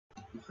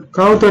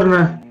कहाँ उतरना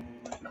है?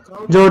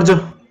 जोर जो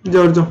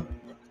जोर जो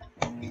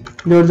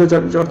जोर जो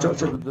चल जोर चल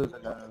चल।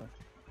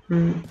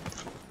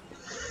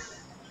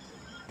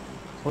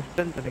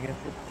 हॉस्पिटल चले गए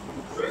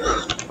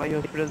भाई,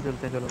 हॉस्पिटल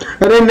चलते हैं चलो।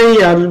 अरे नहीं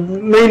यार,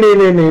 नहीं नहीं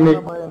नहीं नहीं नहीं,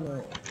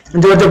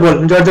 जोर जो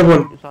बोल, जोर जो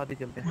बोल। साथ ही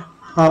चलते हैं।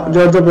 हाँ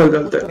जोर जो बोल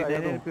चलते,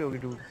 डिजाइनर पे होगी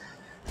डूड।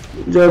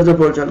 जोर जो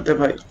बोल चलते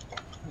भाई।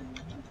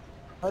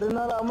 अरे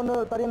ना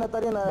अमन तरी ना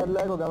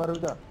लैग हो गया, रुक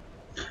जा।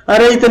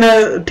 अरे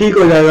इतना ठीक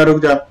हो जाएगा, रुक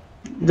जा,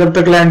 जब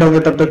तक लैंड होंगे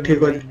अरे तब नहीं तक नहीं ठीक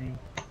हो नहीं नहीं,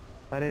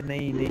 अरे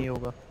नहीं नहीं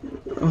होगा।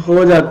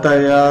 हो जाता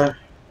है यार।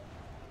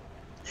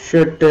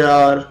 शिट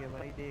यार। ठीक है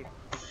भाई देख,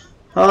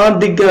 हाँ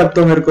दिख गया अब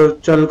तो मेरे को,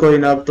 चल कोई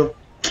ना अब तो। ये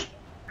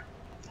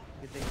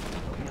देख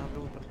अब यहाँ पे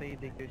उतरते ही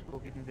देखियो इसको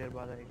कितनी देर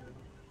बाद आएगी।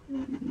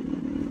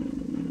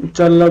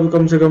 चल अब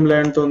कम से कम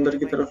लैंड तो अंदर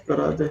की भाई तरफ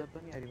करा दे। आवाज तो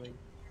नहीं आ रही भाई।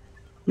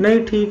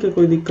 नहीं ठीक है,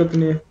 कोई दिक्कत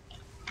नहीं है।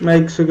 मैं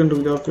 1 सेकंड रुक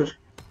जाओ फिर।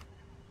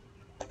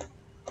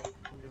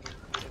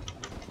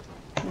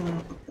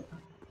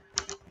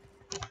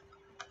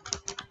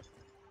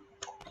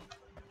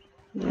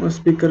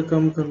 स्पीकर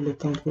कम कर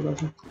लेता हूँ थोड़ा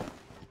सा, मैं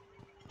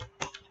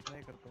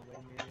करता हूँ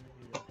भाई, मेरे में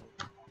नहीं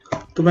जाता।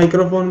 तो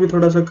माइक्रोफोन भी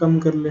थोड़ा सा कम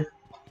कर ले।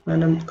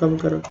 मैंने कम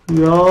करा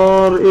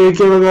यार।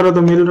 AK वगैरह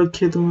तो मिल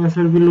रखी है तुम्हें,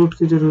 फिर भी लूट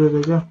की जरूरत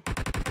है क्या?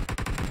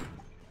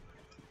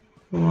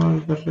 कमाल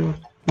कर रहे हो।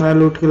 मैं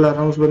लूट के ला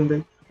रहा हूँ उस बंदे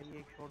की। भाई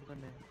एक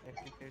शॉटगन है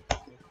एप्लीकेट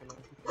ब्लैक कलर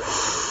की।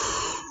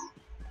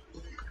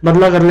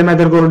 बदला कर ले, मैं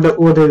तेरे को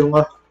वो दे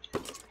दूंगा।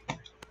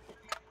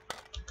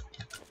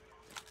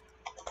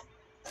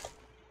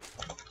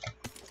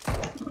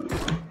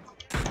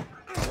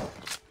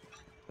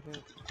 अरे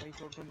भाई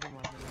शॉटगन से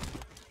मारने लगा।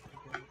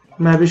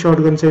 मैं भी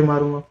शॉटगन से ही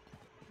मारूंगा।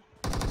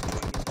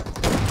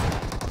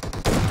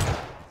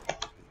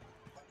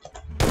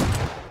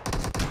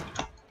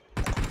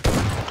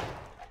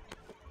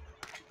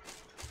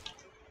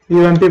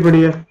 UMP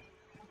पड़ी है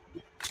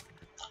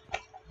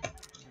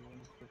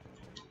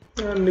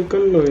यार,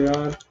 निकल लो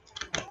यार।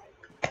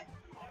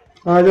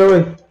 आ जाओ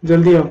भाई,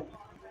 जल्दी आओ।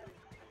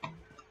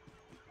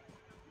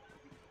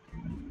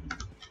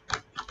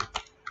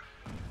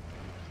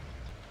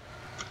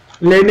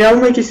 लेने आऊं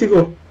मैं किसी को?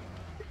 नहीं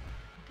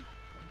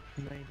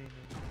नहीं नहीं,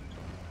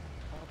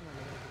 आप ना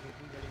लगा दो,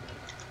 तू गाड़ी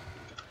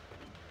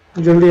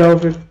मार। जल्दी आओ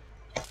फिर।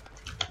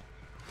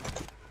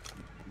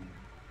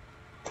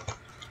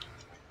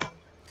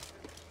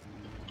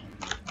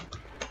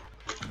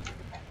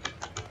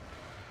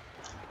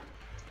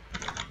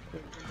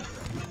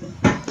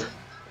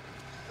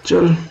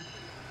 चल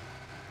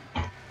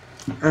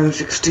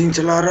M16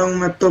 चला रहा हूँ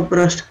मैं तो।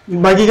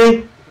 प्रश्न बाकी गई,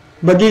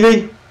 बगी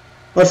गई,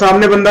 और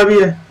सामने बंदा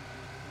भी है।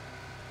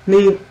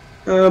 नहीं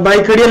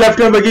बाइक खड़ी है लेफ्ट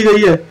में, बगी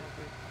गई है।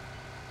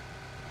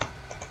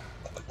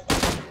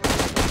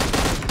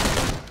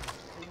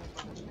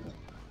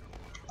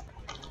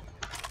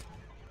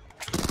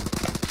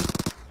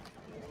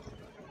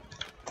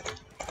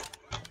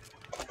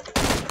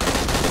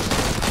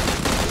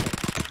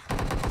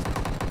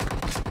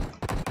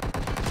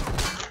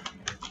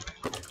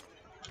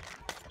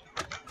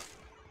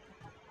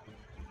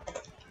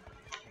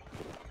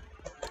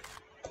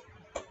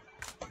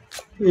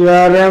 यहाँ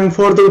पे यार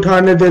M4 तो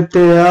उठाने देते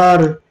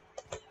यार।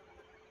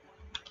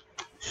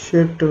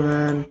 Shit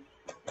man.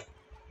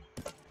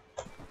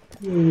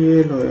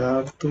 ये लो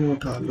यार, तुम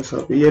उठा लो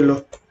सब, ये लो।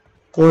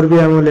 और भी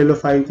एमो ले लो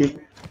 5 की।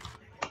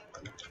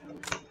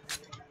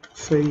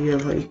 सही है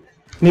भाई।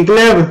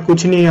 निकले अब,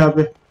 कुछ नहीं यहाँ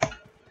पे।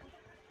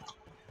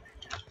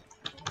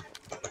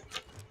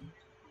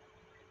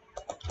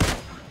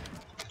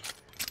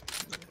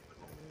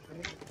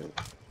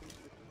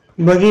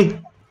 बगी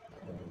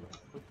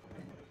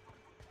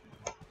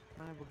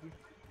हाँ बगी।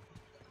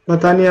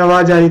 पता नहीं,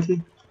 आवाज आई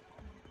थी।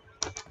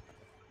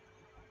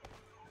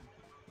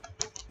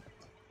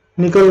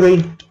 निकल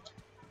गई।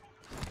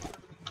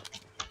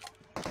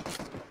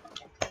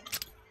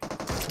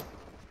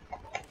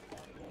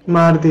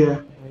 मार दिया।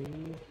 भाई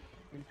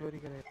चोरी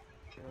करे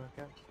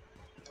क्या?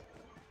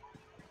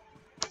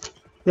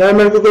 यार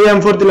मेरे को कोई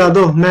M4 दिला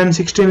दो, मैं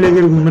M16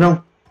 लेकर घूम रहा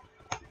हूँ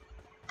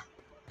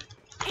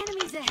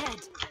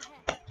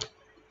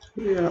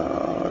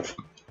यार।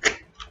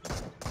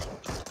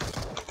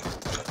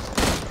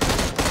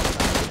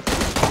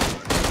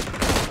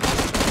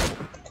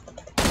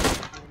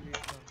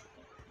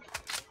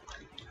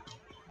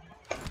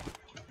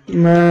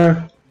 मैं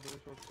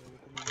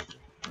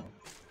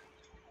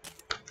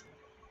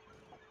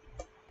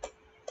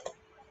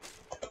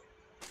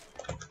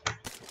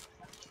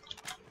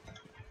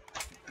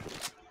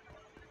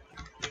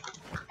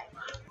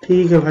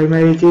ठीक है भाई, मैं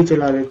एक ही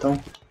चला लेता हूँ।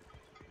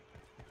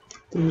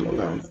 तुम लोग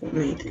हमको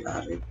नहीं दिला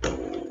रहे तो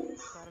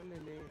कार ले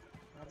ले,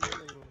 कार ले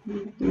ले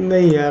ब्रो।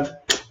 नहीं यार।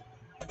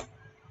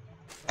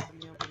 कार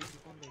यहाँ पड़ी थी,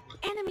 कौन ले गया?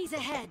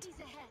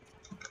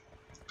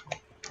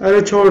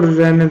 अरे छोड़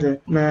रहने दे,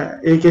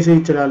 मैं एक ही से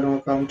ही चला लूंगा,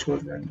 काम छोड़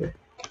रहने दे।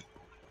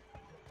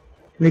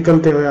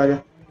 निकलते हुए आजा,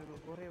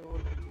 चलो अरे और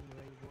किसी ने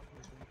भाई बहुत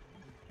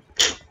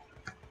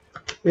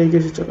एक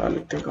ही से चला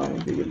लेते हैं काम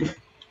अभी के लिए।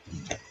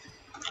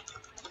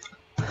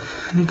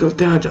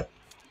 निकलते हैं, आजा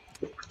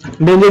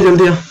डेंजर,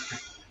 जल्दी आ।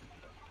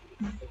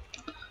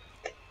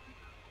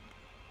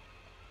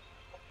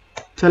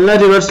 चलना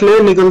रिवर्स ले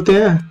निकलते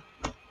हैं।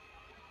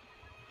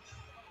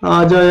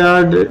 आ जा यार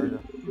आजा।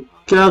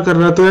 क्या कर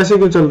रहा है तू ऐसे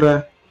क्यों चल रहा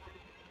है?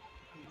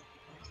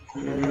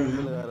 मैं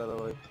सेल्फी लगा रहा था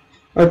भाई।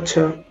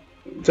 अच्छा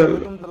चल। चलो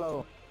तुम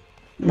चलाओ।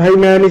 भाई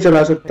मैं नहीं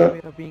चला सकता। भाई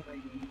मेरा पिंग आई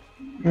है,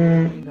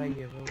 मेरा पिंग आई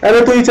है bro।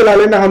 अरे तू ही चला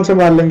लेना हम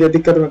संभाल लेंगे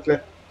दिक्कत मत ले।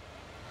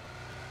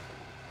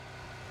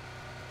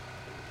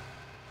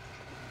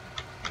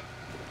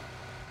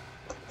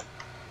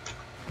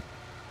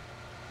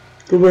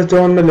 तू बस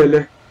जोन में ले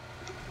ले।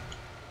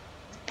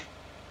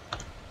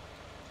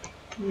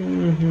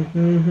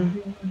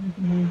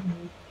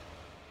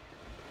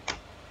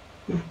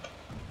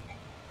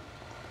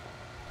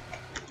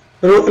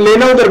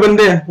 लेना उधर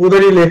बंदे हैं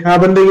उधर ही ले। हाँ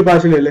बंदे के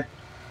पास ही ले ले।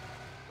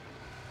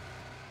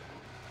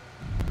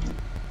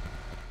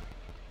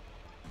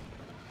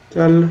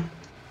 चल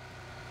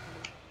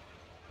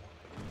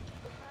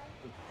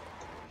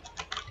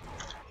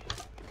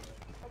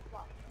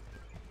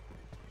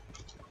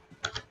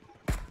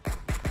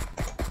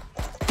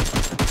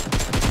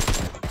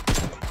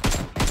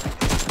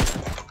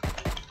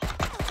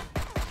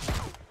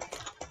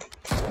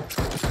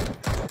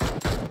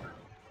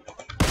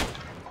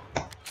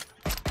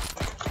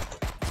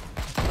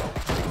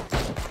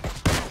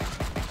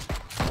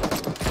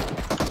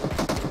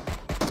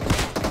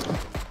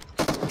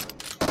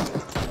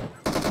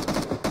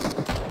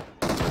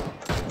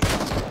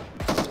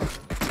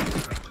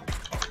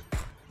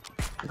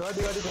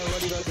गाड़ी गाड़ी था,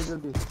 गाड़ी गाड़ी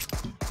जल्दी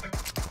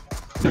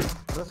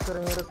रस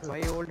करेंगे रस।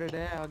 भाई होल्डेड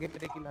है, आगे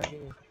मेरे किल आगे।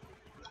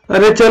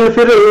 अरे चल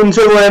फिर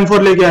उनसे वो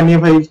M4 लेके आनी है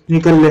भाई।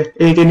 निकल ले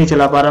एक ही नहीं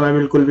चला पा रहा मैं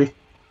बिल्कुल भी।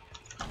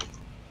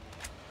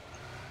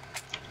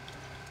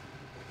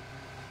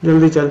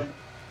 जल्दी चल।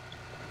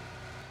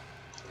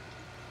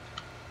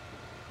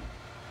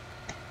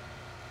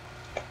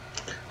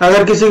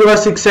 अगर किसी के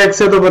पास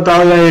 6x है तो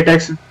बताओ या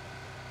 8x।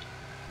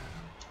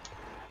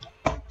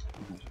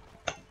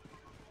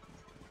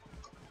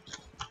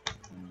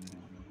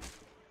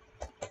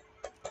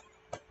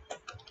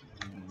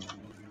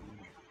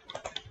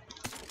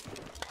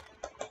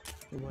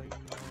 तो भाई यार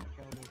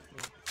क्या बोलते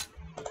हो,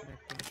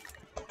 connecting।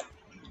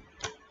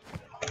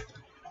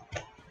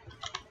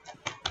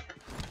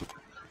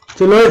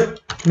 चलो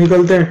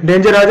निकलते हैं।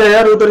 डेंजर आ जा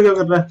यार उधर क्या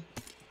कर रहा है?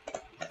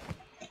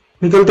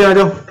 निकलते आ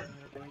जाओ। मेरा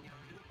भाई यहाँ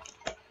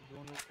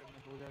जोन में करना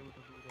 2000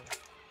 मीटर दूर है।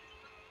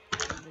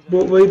 बंदे वो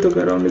ज्यादा वही नहीं तो है,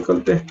 कह रहा हूँ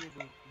निकलते हैं। ये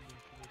दो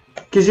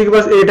ये किसी के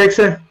पास 8x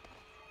है?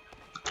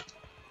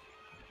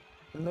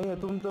 नहीं है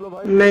तुम चलो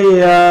भाई। नहीं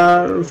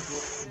यार।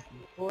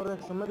 और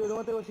एक समय दे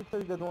दूंगा तेरे को, 6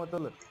 दे दूंगा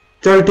चल।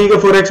 चल ठीक है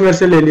 4x मेरे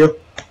से ले लियो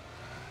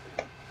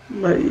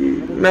भाई।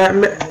 मेरे मैं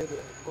मेरे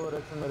और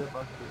एक मेरे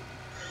पास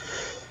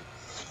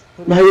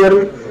भाई यार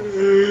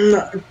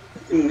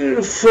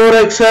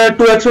 4x है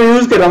 2x में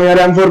यूज कर रहा हूँ यार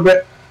M4 पे।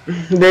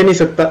 दे नहीं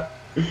सकता।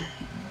 एक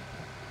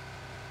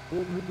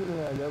भी किल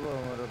नहीं आ गया वो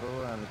हमारा तो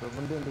वो है तो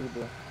बंदे नहीं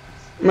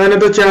दिखते। मैंने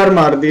तो 4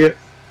 मार दिए। तू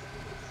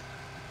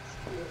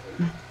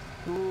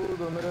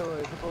तो मेरे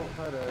भाई तो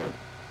फायर है।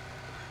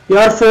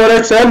 यार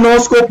 4x है। नो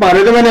स्कोप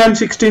मारे थे मैंने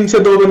M16 से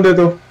 2 बंदे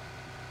तो।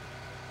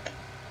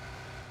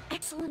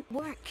 Excellent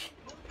work.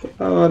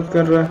 क्या बात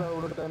कर रहा है? मेरा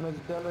उड़ डैमेज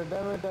डैमेज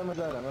डैमेज डैमेज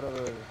आ रहा है मेरा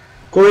भाई।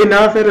 कोई ना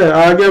फिर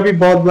आगे अभी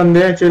बहुत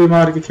बंदे हैं। चिल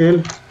मार के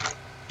खेल।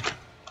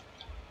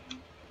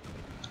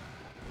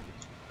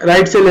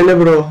 राइट से ले ले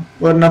ब्रो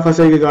वरना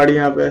फंसेगी गाड़ी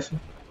यहाँ पे ऐसे।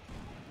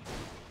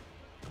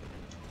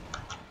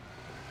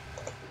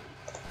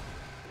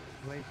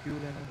 भाई फ्यूल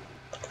है ना।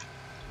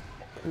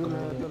 क्यों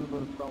मैं चल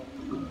बोलता हूँ।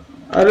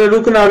 अरे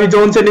रुक ना अभी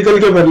जोन से निकल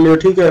के भर लियो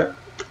ठीक है।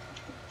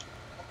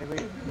 भाई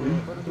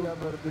भर दिया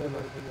भर दिया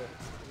भर दिया।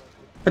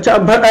 अच्छा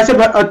अब ऐसे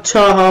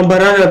अच्छा हाँ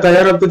भरा जाता है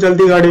यार अब तो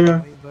चलती गाड़ी में।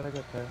 भाई भरा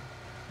जाता है।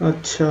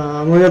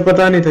 अच्छा मुझे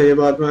पता नहीं था ये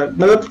बात में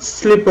मतलब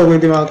स्लिप हो गई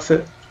दिमाग से।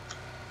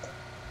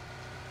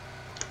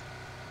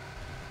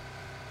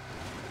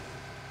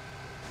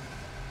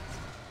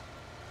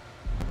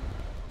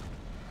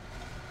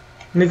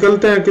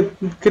 निकलते हैं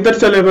किधर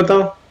चले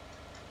बताओ।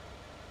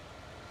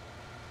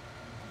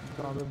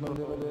 कहाँ पे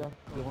बंदे वाले हैं?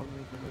 जोन में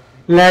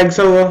ही लैग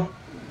सा हुआ।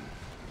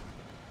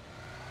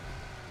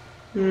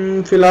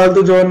 फिलहाल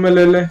तो जोन में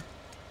ले ले।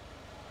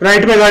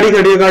 राइट में गाड़ी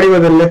खड़ी है गाड़ी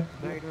बदल ले।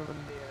 राइट में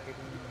बंदे हैं, राइट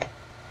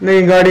में।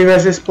 नहीं गाड़ी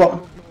वैसे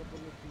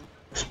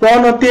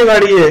स्पॉन होती है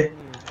गाड़ी ये।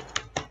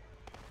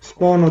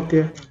 स्पॉन होती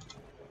है।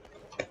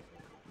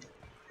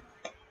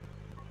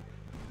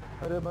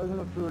 अरे भाई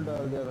उसने फ्यूल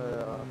डाल दिया था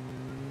यार।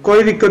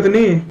 कोई दिक्कत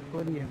नहीं।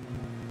 कोई है,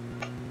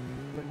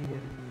 कोई है,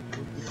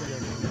 पीछे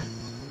जाएगा।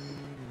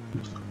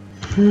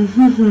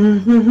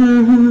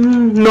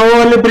 नो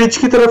वाले ब्रिज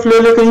की तरफ ले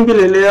ले कहीं भी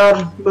ले ले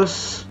यार बस।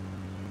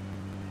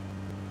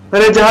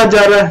 अरे जहाज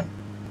जा रहा है।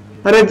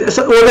 अरे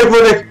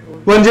वो देख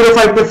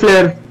 105 पे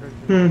फ्लेयर।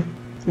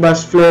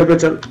 बस फ्लेयर पे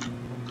चल।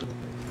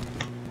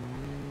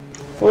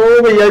 ओ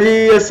भैया जी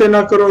ऐसे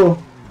ना करो।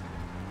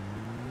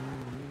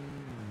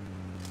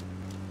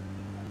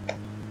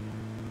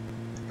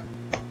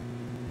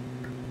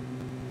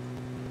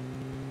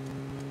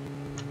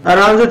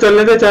 आराम से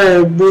चलने दे चाहे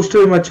बूस्ट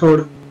भी मत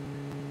छोड़।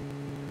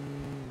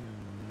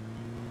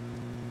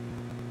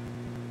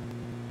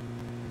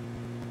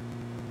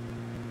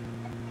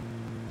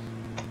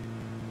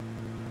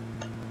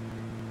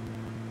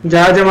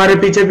 जहाज हमारे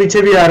पीछे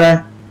पीछे भी आ रहा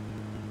है।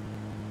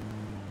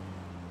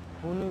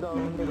 उन्हीं का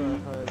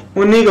शायद।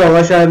 उन्हीं का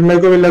होगा शायद,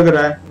 मेरे को भी लग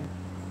रहा है।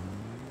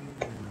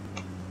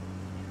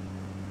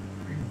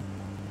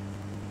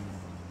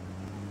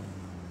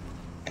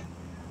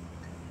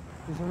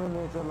 इसमें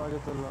नहीं, चल आगे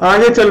चल,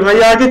 आगे चल भाई,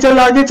 आगे चल,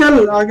 आगे चल,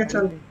 आगे भाई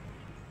चल, ले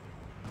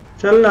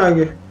चल ना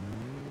आगे।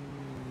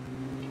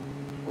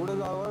 उड़े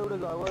जाओ यो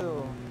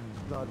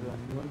जहाज है।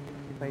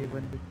 155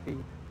 150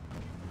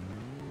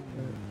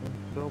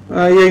 ड्रॉप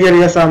ये गिर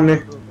गया सामने।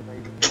 नॉर्मल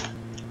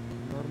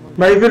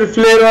भाई फिर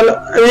फ्लेयर वाला,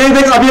 ये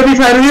देख अभी अभी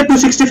फायर हुई है,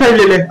 265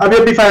 ले ले, अभी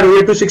अभी फायर हुई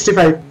है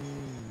 265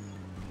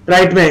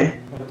 राइट में।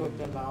 तो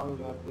चलाओ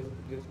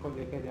जिसको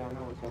लेके जाना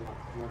वो चला।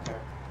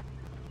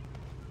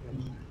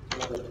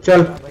 चल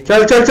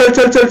चल चल चल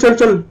चल चल चल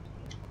चल।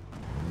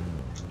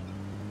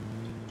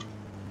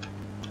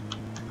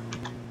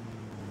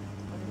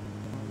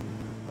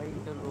 भाई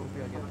इधर रोक भी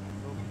आ गया,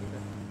 रोक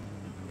इधर।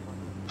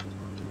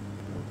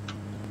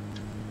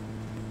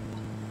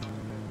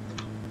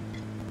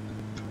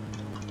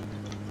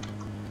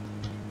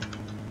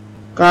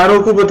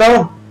 कारों को बताओ।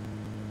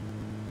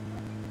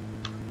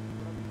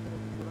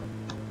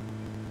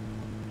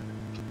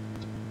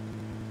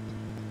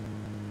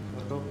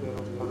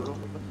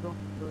 बस रोक,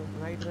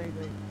 राइट राइट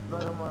राइट।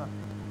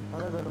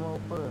 घर में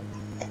ऊपर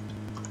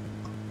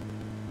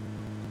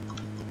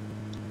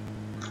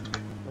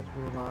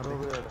मारो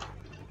गया।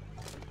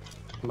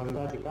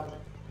 बंदा दिखा,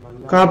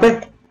 बंदा कहाँ पे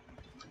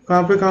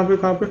कहाँ पे कहाँ पे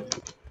कहाँ पे?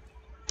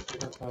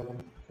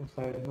 उस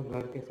साइड में,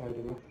 घर के साइड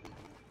में।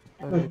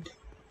 अरे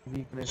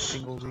वीकनेस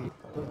पिंग हो गई।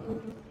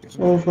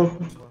 ओह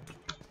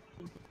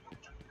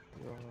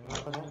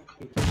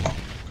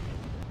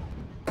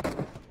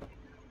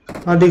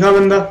हाँ दिखा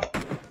बंदा।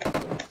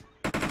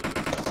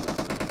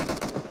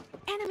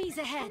 Enemies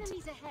ahead.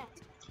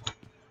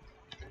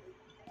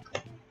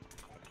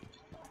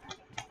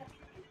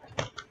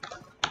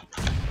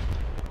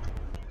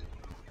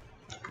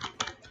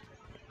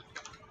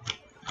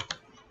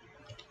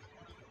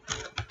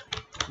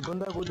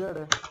 बंदा गुजर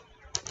है।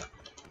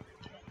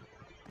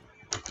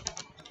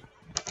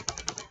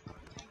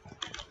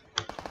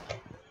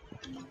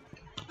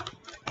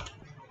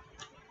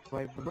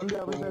 भाई बंदे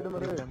अभी साइड में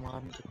रहे।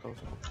 मार नहीं सकता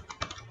उसको।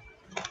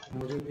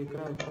 मुझे दिख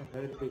रहा है, उसका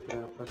हेड दिख रहा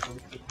है आपका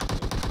सामने।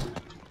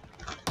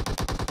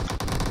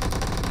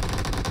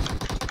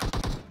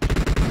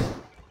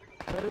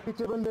 अरे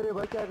पीछे बंदे रे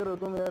भाई, क्या करो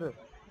तुम यार,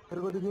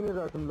 तेरे को दिख ही नहीं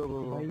रहा तुम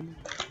लोगों को।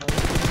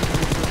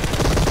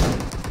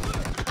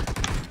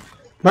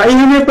 भाई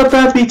हमें पता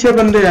है पीछे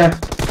बंदे हैं।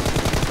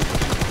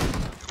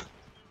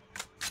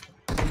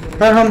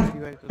 पर हम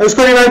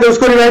उसको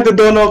रिवाइव दो,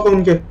 दो नॉक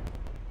उनके।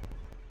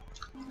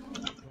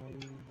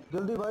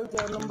 जल्दी भाई,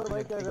 4 नंबर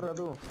भाई, क्या कर रहा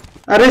तू?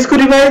 अरे इसको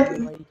रिवाइव।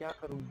 भाई क्या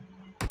करूं?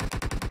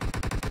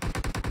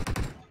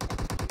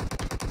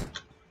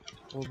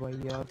 ओ भाई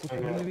यार कुछ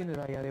मिल भी नहीं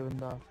रहा यार ये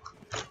बंदा।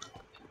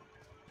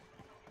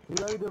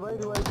 रिवाइव दे भाई,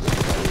 रिवाइव दे।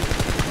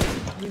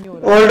 ये नहीं हो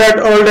रहा। ऑल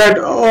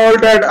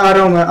डेड, आ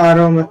रहा हूं मैं।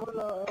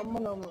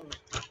 अमन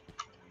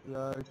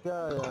यार, क्या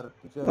यार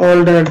पीछे ऑल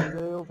डेड।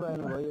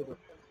 ऑफलाइन भाई ये तो।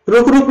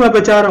 रुक रुक, मैं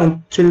बचा रहा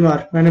हूँ, चिल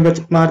मार। मैंने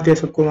मार दिया,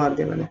 सबको मार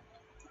दिया मैंने।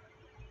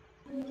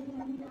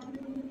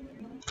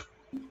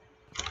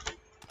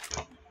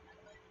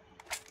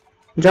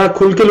 जा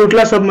खुल के लूट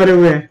ला, सब मरे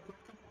हुए हैं,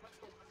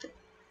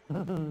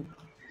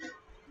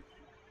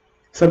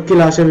 सबकी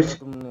लाशें भी।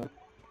 तुमने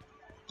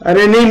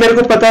अरे नहीं, मेरे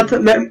को पता था,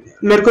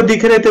 मेरे को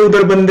दिख रहे थे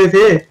उधर बंदे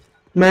थे।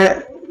 मैं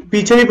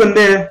पीछे भी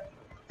बंदे हैं,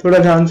 थोड़ा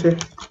ध्यान से।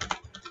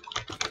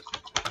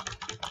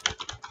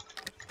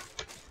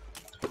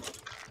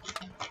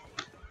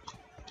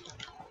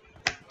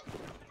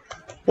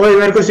 ओए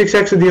मेरे को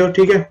 6x दियो,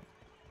 ठीक है?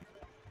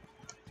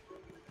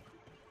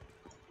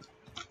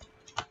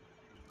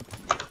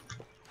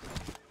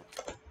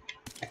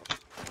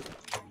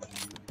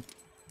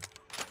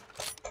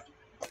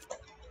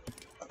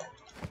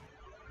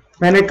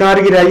 मैंने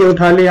कार गिराई है,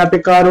 उठा ली। यहाँ पे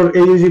कार और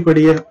एयूजी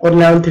पड़ी है, और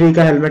लेवल 3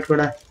 का हेलमेट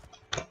पड़ा है।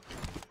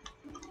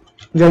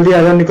 जल्दी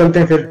आजा, निकलते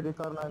हैं फिर।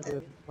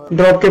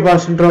 ड्रॉप के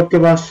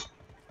पास।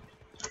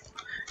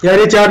 यार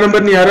ये 4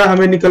 नंबर नहीं आ रहा,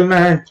 हमें निकलना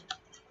है।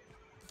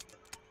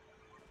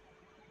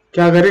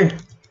 क्या करें?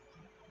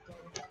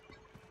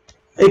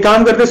 एक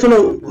काम करते, सुनो,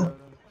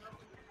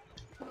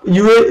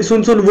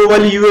 सुन वो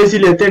वाली यूएसी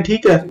लेते हैं,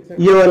 ठीक है?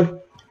 ये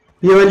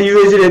वाली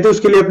यूएसी लेते हैं,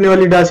 उसके लिए अपने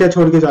वाली डासिया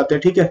छोड़ के जाते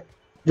हैं, ठीक है?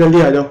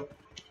 जल्दी आ जाओ।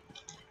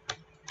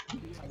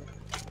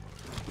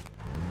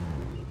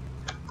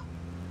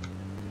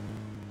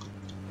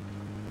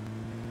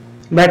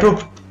 बैठो,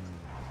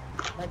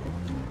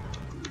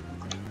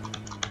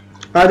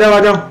 आ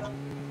जाओ।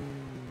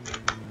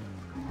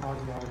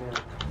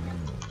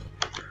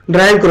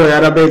 ड्राइव करो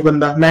यार, अब एक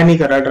बंदा, मैं नहीं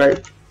कर रहा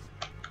ड्राइव।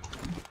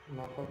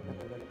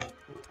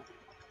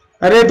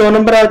 अरे 2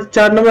 नंबर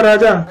 4 नंबर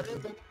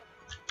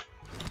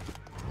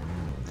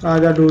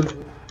आजा डूड।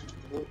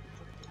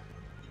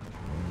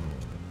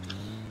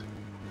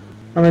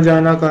 हमें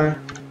जाना कहाँ है?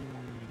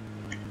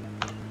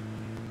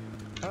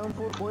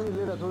 M4 कोई नहीं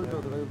ले रहा, थोड़ी तो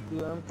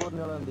M4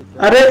 नहीं।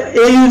 अरे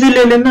एयूजी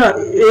ले लेना,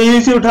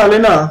 एयूजी उठा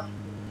लेना।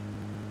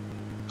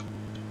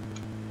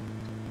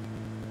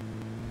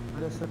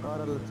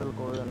 मारा ले, चल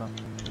कोई ना।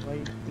 भाई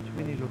कुछ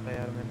भी नहीं लूटा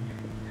यार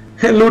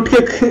मैंने। लूट के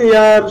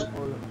यार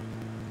कोई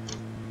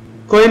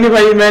कोई नहीं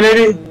भाई, मैंने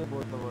भी ये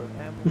बहुत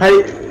बड़ा। एमओ भाई।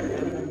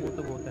 एमओ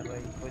तो बहुत है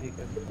भाई, कोई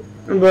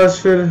दिक्कत नहीं। बस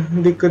फिर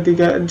दिक्कत ही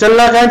क्या है?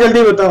 चलना कहाँ है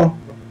जल्दी बताओ।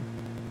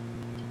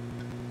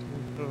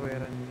 बूस्टर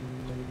वगैरह नहीं है,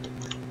 कोई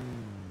दिक्कत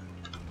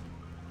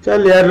नहीं।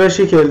 चल यार रश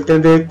ही खेलते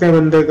हैं, देखते हैं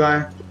बंदे कहाँ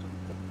हैं।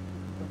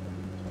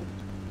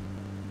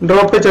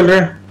 ड्रॉप पे चल रहे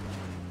हैं।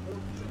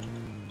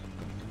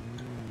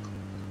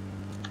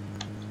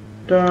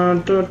 टा,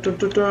 टा, टा,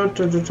 टा, टा,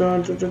 टा, टा,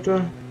 टा, टा, टा।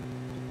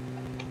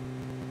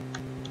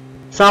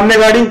 सामने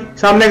गाड़ी,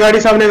 सामने गाड़ी,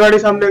 सामने गाड़ी,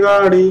 सामने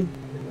गाड़ी।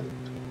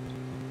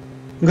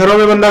 घरों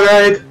में बंदा गया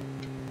एक।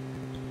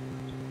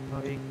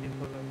 हाँ एक चीज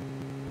तो लगा।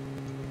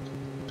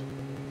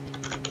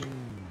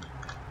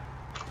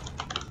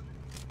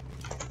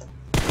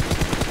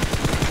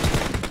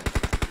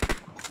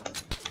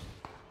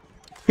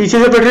 पीछे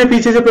से पड़ रही है,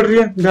 पीछे से पड़ रही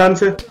है, ध्यान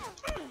से।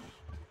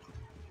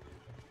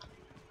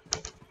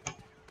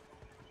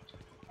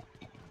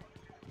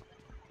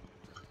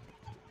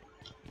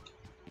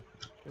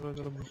 चलो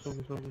चलो घुसो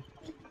घुसो घुसो।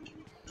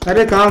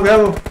 अरे कहाँ गया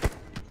वो?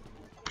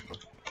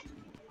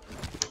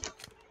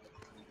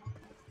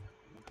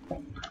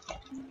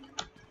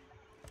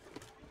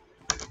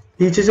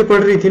 पीछे से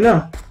पड़ रही थी ना।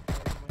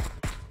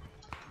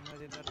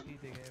 मजेदार चीज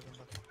है ये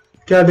बंदा।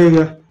 क्या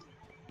देगा?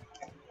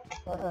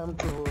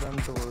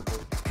 M24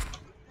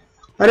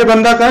 अरे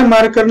बंदा कहाँ है?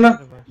 मार्क करना,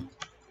 अरे बस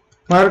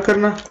मार्क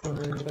करना।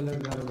 रेड कलर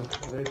घर में,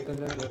 रेड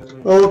कलर घर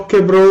में। Okay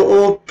bro,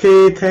 okay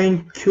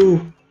thank you.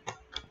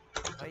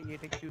 भाई ये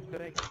टेक्स यूज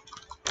करा है क्या?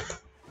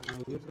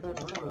 यूज कर रहा हूँ ना।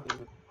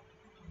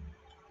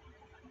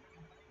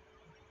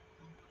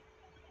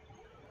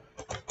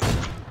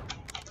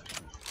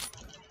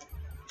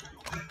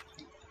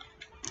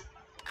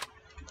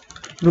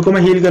 रुको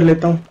मैं हील कर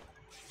लेता हूँ।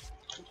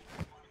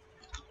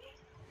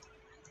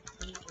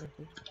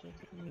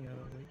 नहीं आ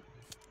रहा भाई।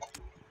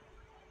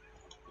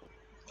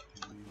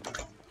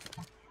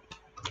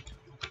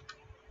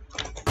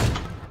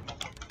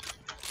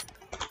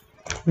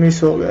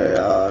 मिस हो गया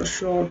यार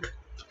शॉट।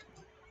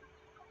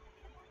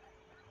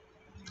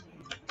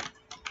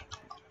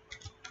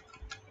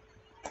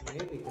 नहीं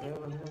दिख रहा है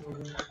बंदा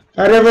मुझे।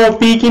 अरे वो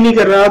पीक ही नहीं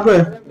कर रहा, अब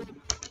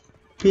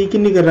पीक ही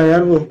नहीं कर रहा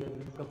यार वो।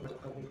 इसका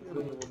पता नहीं क्यों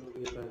वो लोग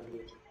ये कर रहे हैं।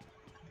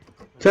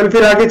 चल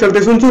फिर आगे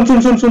चलते। सुन सुन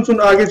सुन सुन सुन सुन,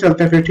 आगे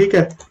चलते हैं फिर, ठीक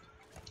है।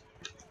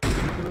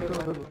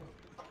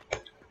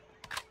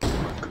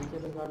 पीछे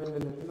से गाड़ी ले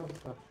लेते ना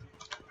उसका।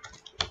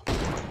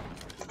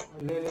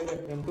 ले ले ले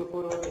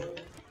M24 वाले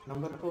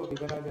नंबर 4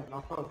 इधर आ जा।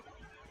 नॉकआउट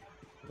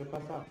मेरे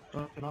पास आ।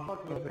 नॉकआउट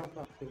मेरे पास आ,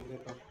 फिर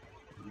लेता हूँ।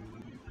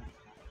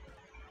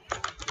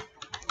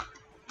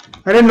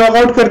 अरे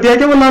नॉकआउट कर दिया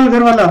क्या वो लाल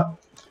घर वाला?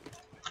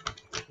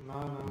 ना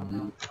ना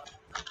ना,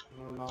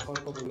 नॉकआउट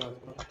को बोला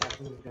उसको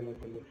अटैकिंग देने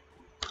के लिए।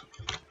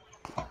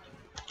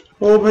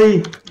 ओ भाई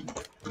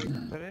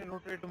अरे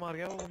रोटेट मार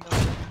गया वो बंदा।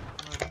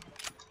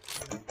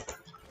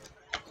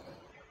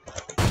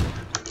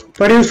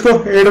 पड़ी उसको,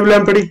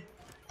 AWM पड़ी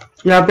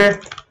यहाँ पे।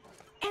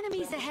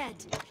 Enemies ahead.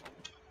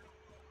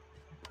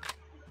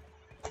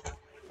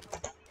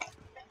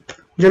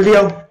 जल्दी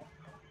आओ,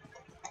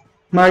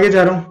 मैं आगे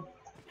जा रहा हूँ।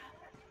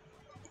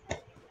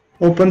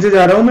 ओपन से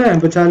जा रहा हूँ मैं,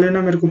 बचा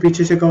लेना मेरे को,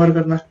 पीछे से कवर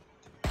करना।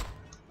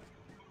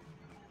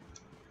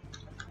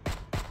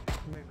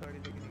 मैं गाड़ी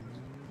लेके निकला।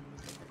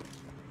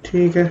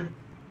 ठीक है।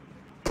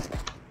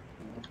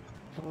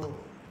 तो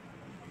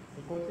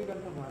कौन सी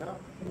गन था हमारा?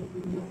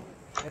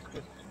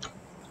 एसएस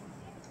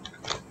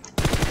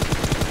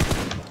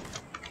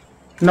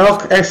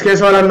नॉक,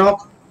 एक्सकेस वाला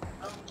नॉक।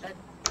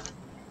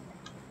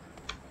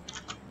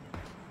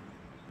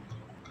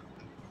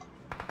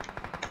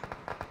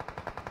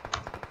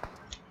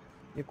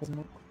 ये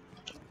कौन?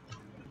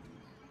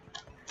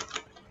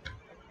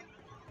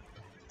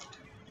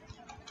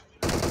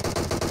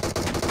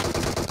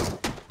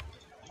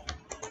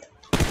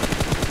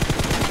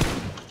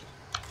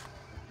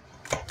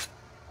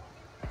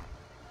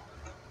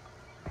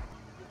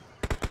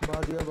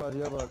 बाजिया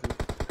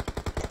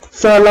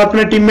साला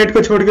अपने टीममेट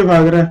को छोड़ के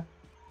भाग रहा है।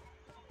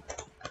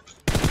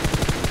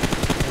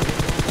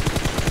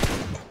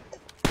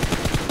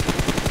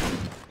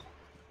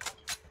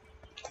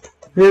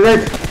 ये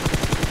देख,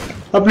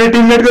 अपने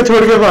टीममेट को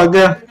छोड़ के भाग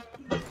गया।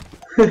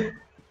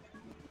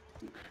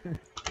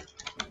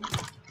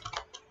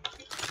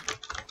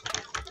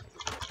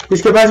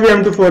 इसके पास भी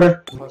M24 है।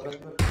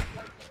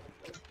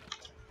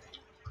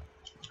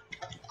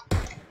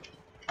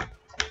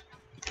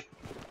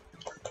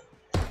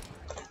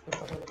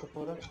 बगल में तो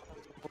पूरा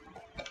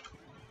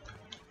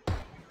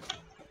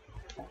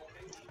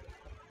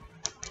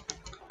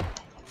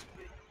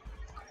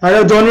आ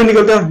जाओ जोन में,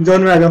 निकलते हो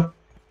जोन में, आ जाओ।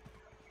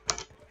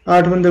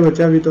 8 बंदे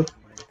बचे अभी तो।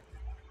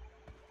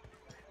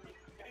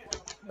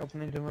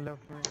 अपने जो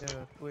लेफ्ट में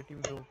 280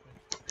 में ड्रॉप है।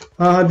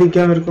 हाँ हाँ दिख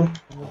गया मेरे को।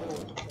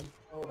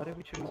 अरे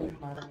पीछे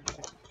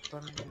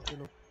पीछे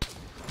लोग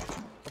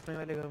अपने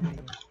वाले घर में ही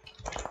है।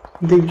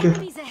 दिख गया।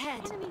 Enemies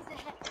ahead.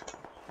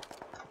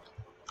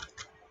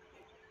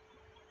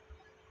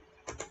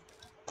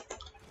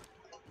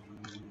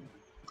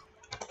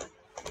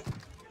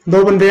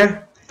 दो बंदे हैं।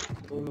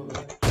 दो लोग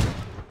हैं।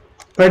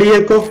 पड़ी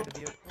एक को, नेट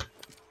दिया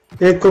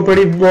उसको। एक को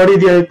पड़ी, बॉडी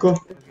दिया एक को।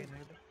 लगे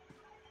नेट।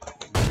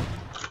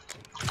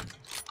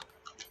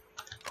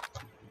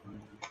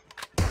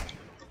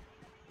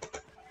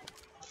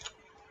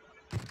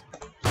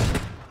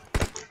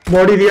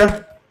 बॉडी दिया।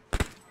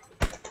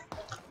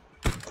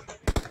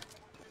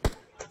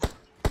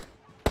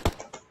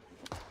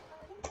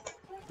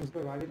 उस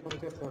पे गाड़ी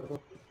पंक्चर कर दो।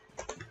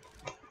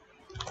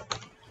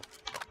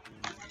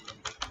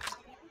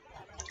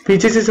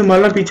 पीछे से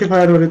संभालना, पीछे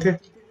फायर हो रहे थे।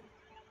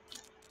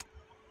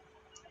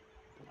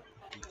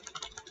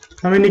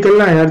 हमें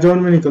निकलना है यार, जोन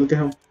में निकलते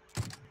हैं हम।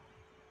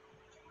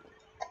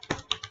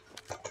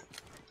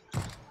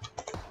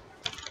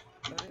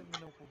 अरे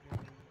मैंने को क्या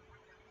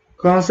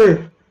कहाँ से?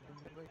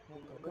 डेंजर भाई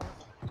स्मोक कर कहाँ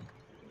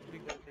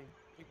ठीक करते ही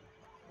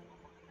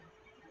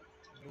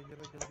डेंजर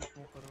भाई जल्दी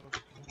स्मोक करो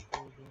उसको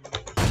जोन में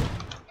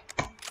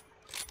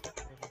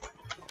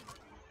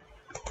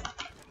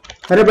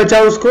अरे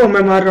बचाओ उसको,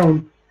 मैं मार रहा हूँ।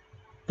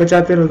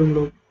 बचाते रहो तुम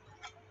लोग।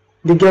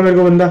 दिख गया मेरे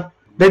को बंदा।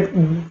 देख,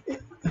 दोनों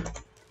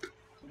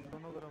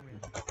घरों में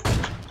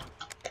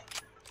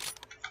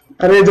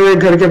अरे जो एक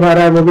घर के बाहर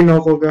है वो भी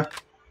नॉक हो गया।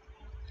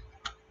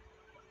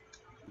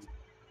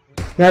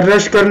 यार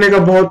रश करने का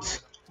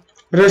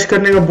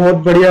बहुत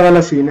बढ़िया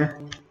वाला सीन है।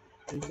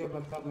 पीछे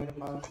बंदा मेरे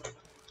पास।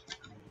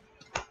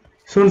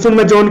 सुन सुन,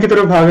 मैं जोन की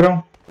तरफ भाग रहा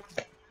हूँ।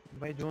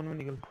 भाई जोन में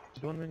निकल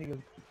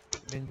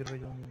डेंजर भाई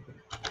जोन में निकल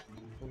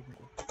छोड़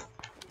उनको।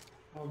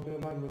 और उसके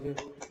बाद मुझे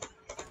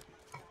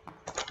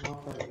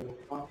माफ कर दो।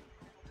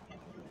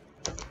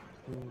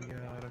 तो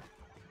यार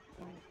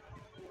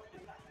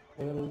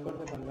मेरे ऊपर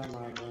से बंदा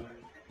मार रहा है।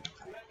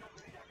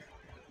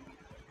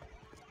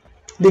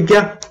 दिख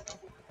गया,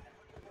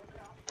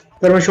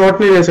 पर मैं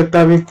शॉट नहीं ले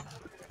सकता अभी।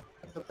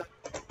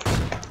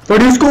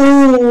 पड़ी उसको।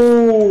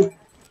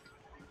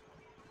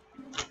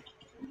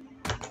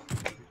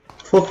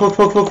 Fuck fuck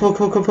fuck fuck fuck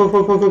fuck fuck fuck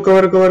fuck fuck,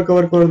 cover cover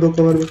cover cover दो,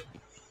 कवर दो।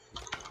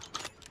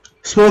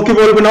 स्मोक की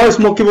बॉल बनाओ,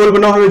 स्मोक की बॉल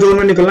बनाओ, हमें जोन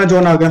में निकलना।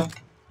 जोन आ गया।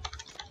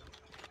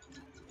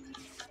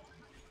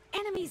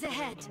 Enemies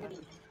ahead.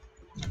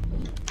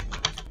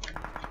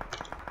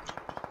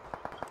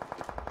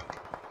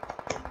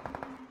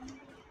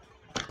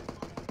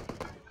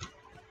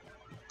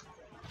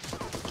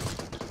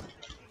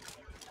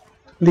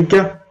 दिख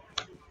गया।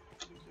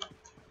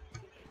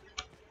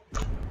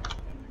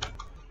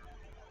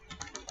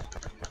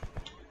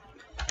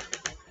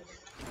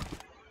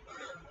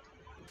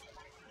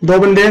 दो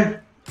बंदे हैं।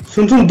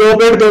 सुन सुन, दो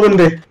पेड़ दो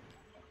बंदे।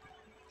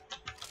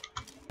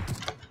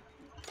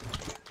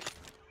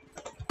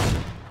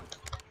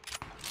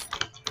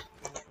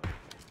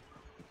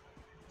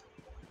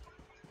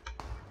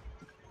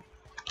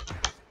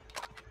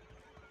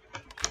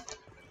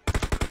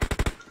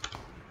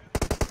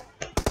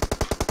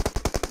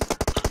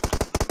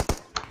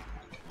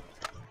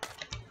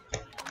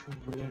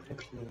 बुलेट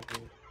अच्छी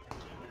है।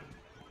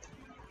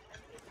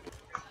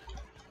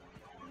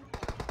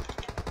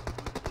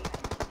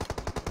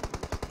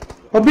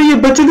 अभी ये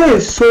बच गए।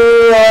 सो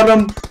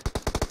आराम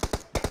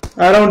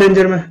आ रहा हूँ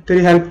डेंजर में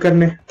तेरी हेल्प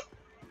करने।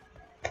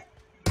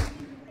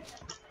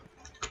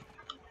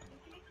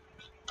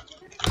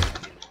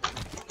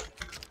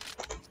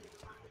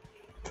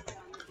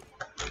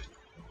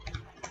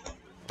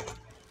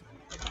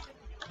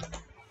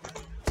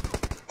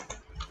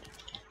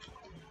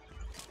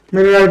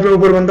 मेरे राइट में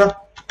ऊपर बंदा,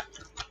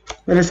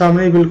 मेरे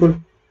सामने ही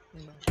बिल्कुल।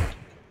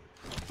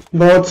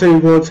 बहुत सही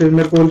बहुत सही,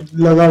 मेरे को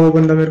लगा वो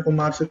बंदा मेरे को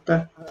मार सकता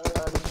है।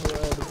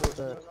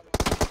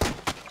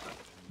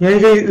 यहीं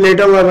कहीं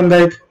लेटा हुआ बंदा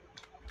एक।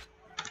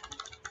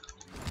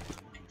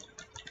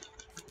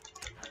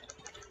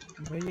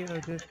 भाई ये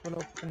एडजस्ट वाला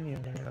ऑप्शन नहीं है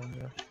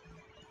मेरा।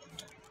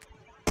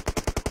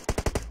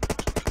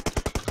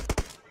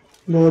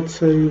 बहुत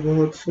सही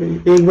बहुत सही।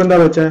 एक बंदा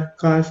बचा है,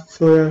 कहाँ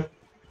सोया है?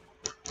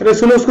 अरे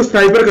सुनो, उसको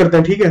स्नाइपर करते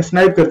हैं, ठीक है?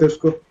 स्नाइप करते हैं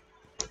उसको।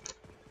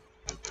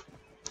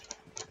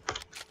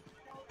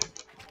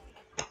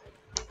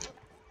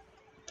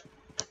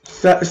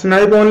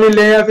 स्नाइप ओनली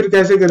ले या फिर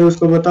कैसे करें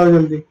उसको, बताओ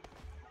जल्दी।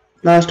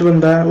 लास्ट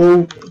बंदा है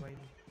वो।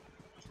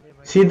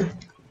 सीधा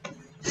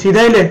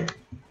सीधा ही ले।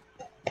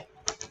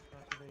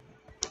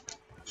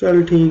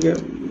 चल ठीक है।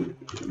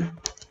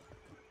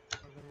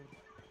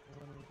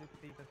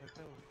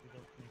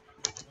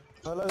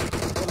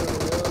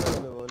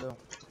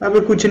 अबे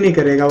कुछ नहीं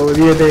करेगा वो,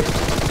 ये देख,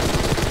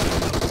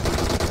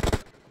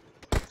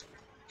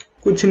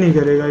 कुछ नहीं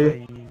करेगा ये।